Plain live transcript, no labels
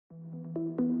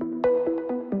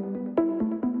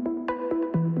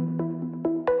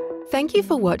Thank you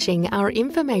for watching our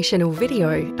informational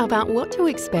video about what to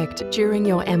expect during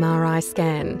your MRI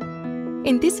scan.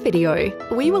 In this video,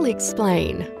 we will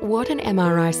explain what an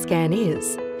MRI scan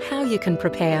is, how you can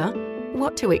prepare,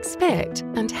 what to expect,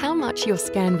 and how much your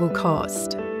scan will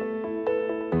cost.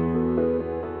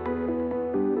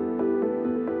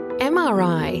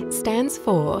 MRI stands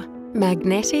for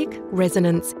Magnetic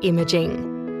Resonance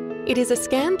Imaging. It is a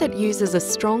scan that uses a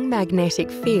strong magnetic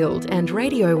field and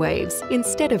radio waves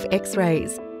instead of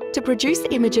X-rays to produce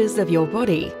images of your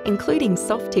body, including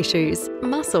soft tissues,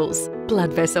 muscles,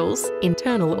 blood vessels,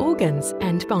 internal organs,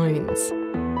 and bones.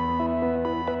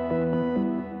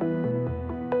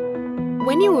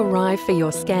 When you arrive for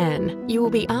your scan, you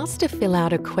will be asked to fill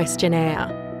out a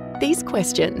questionnaire. These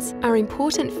questions are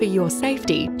important for your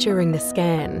safety during the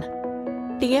scan.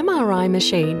 The MRI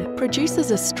machine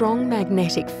produces a strong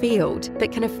magnetic field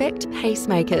that can affect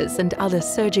pacemakers and other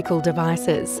surgical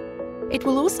devices. It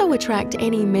will also attract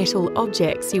any metal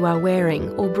objects you are wearing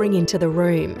or bring into the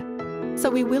room. So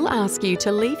we will ask you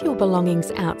to leave your belongings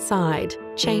outside,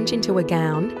 change into a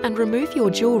gown, and remove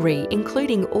your jewellery,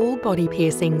 including all body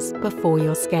piercings, before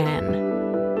your scan.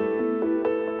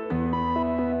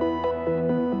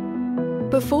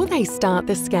 Before they start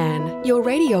the scan, your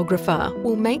radiographer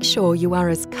will make sure you are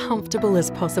as comfortable as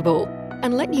possible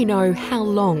and let you know how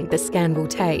long the scan will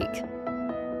take.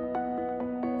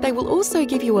 They will also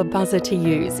give you a buzzer to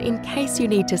use in case you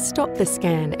need to stop the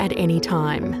scan at any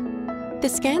time. The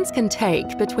scans can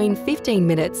take between 15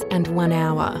 minutes and 1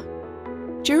 hour.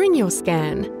 During your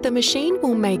scan, the machine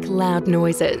will make loud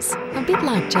noises, a bit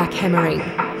like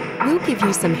jackhammering. We'll give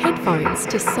you some headphones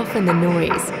to soften the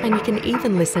noise, and you can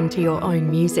even listen to your own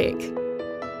music.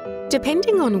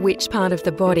 Depending on which part of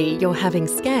the body you're having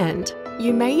scanned,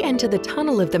 you may enter the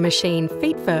tunnel of the machine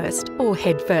feet first or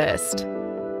head first.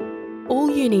 All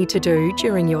you need to do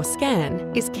during your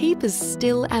scan is keep as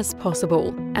still as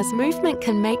possible, as movement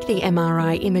can make the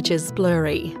MRI images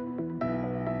blurry.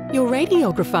 Your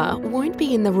radiographer won't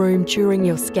be in the room during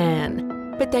your scan,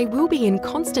 but they will be in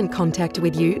constant contact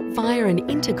with you via an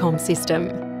intercom system.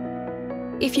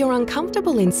 If you're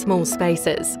uncomfortable in small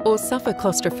spaces or suffer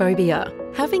claustrophobia,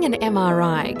 having an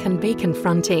MRI can be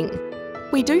confronting.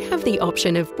 We do have the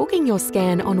option of booking your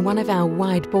scan on one of our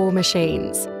wide bore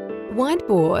machines. Wide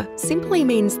bore simply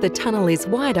means the tunnel is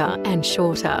wider and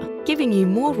shorter, giving you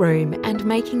more room and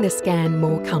making the scan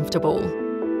more comfortable.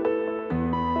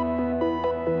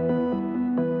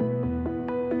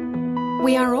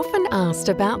 We are often asked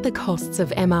about the costs of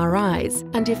MRIs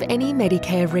and if any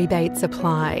Medicare rebates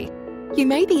apply. You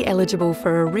may be eligible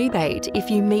for a rebate if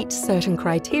you meet certain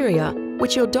criteria,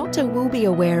 which your doctor will be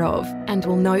aware of and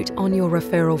will note on your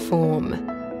referral form.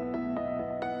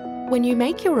 When you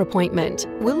make your appointment,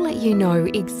 we'll let you know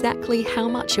exactly how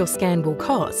much your scan will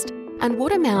cost and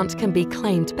what amount can be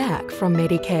claimed back from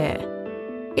Medicare.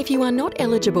 If you are not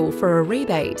eligible for a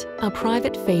rebate, a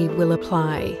private fee will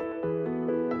apply.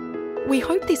 We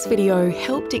hope this video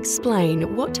helped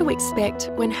explain what to expect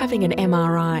when having an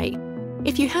MRI.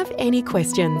 If you have any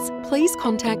questions, please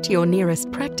contact your nearest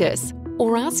practice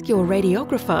or ask your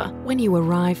radiographer when you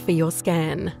arrive for your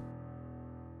scan.